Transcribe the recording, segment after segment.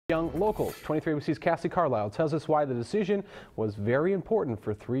Young Local. 23 ABC's Cassie Carlisle tells us why the decision was very important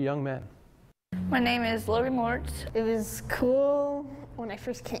for 3 young men. My name is Logan Lords. It was cool when I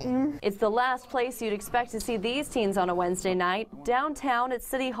first came. It's the last place you'd expect to see these teens on a Wednesday night, downtown at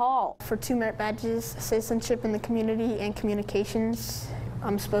City Hall. For 2 merit badges, citizenship in the community and communications,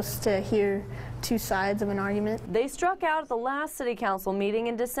 I'm supposed to hear 2 sides of an argument. They struck out at the last city council meeting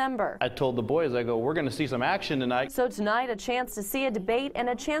in December. I told the boys, I go, we're going to see some action tonight. So tonight, a chance to see a debate and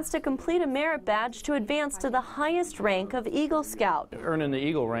a chance to complete a merit badge to advance to the highest rank of Eagle Scout. Earning the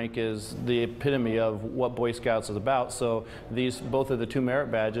Eagle rank is the epitome of what Boy Scouts is about, so both of the 2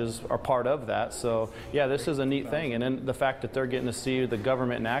 merit badges are part of that. So yeah, this is a neat thing, and then the fact that they're getting to see the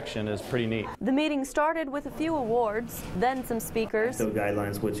government in action is pretty neat. The meeting started with a few awards, then some speakers. AACTO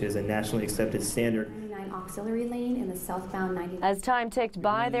guidelines, which is a nationally accepted standard. 99 auxiliary lane in the southbound 90. As time ticked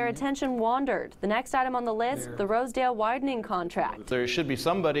by, their attention wandered. The next item on the list, the Rosedale widening contract. There should be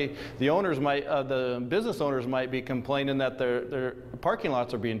somebody, the business owners might be complaining that their parking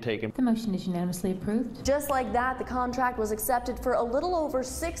lots are being taken. The motion is unanimously approved. Just like that, the contract was accepted for a little over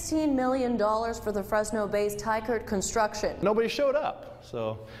 $16 million for the Fresno-based Tykert construction. Nobody showed up,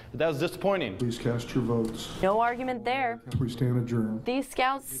 so that was disappointing. Please cast your votes. No argument there. We stand adjourned. These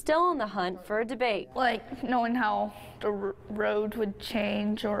scouts still on the hunt for a debate. Like knowing how the road would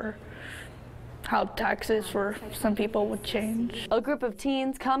change or how taxes for some people would change. A group of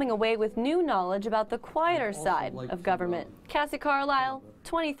teens coming away with new knowledge about the quieter side of government. Cassie Carlisle,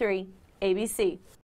 23 ABC.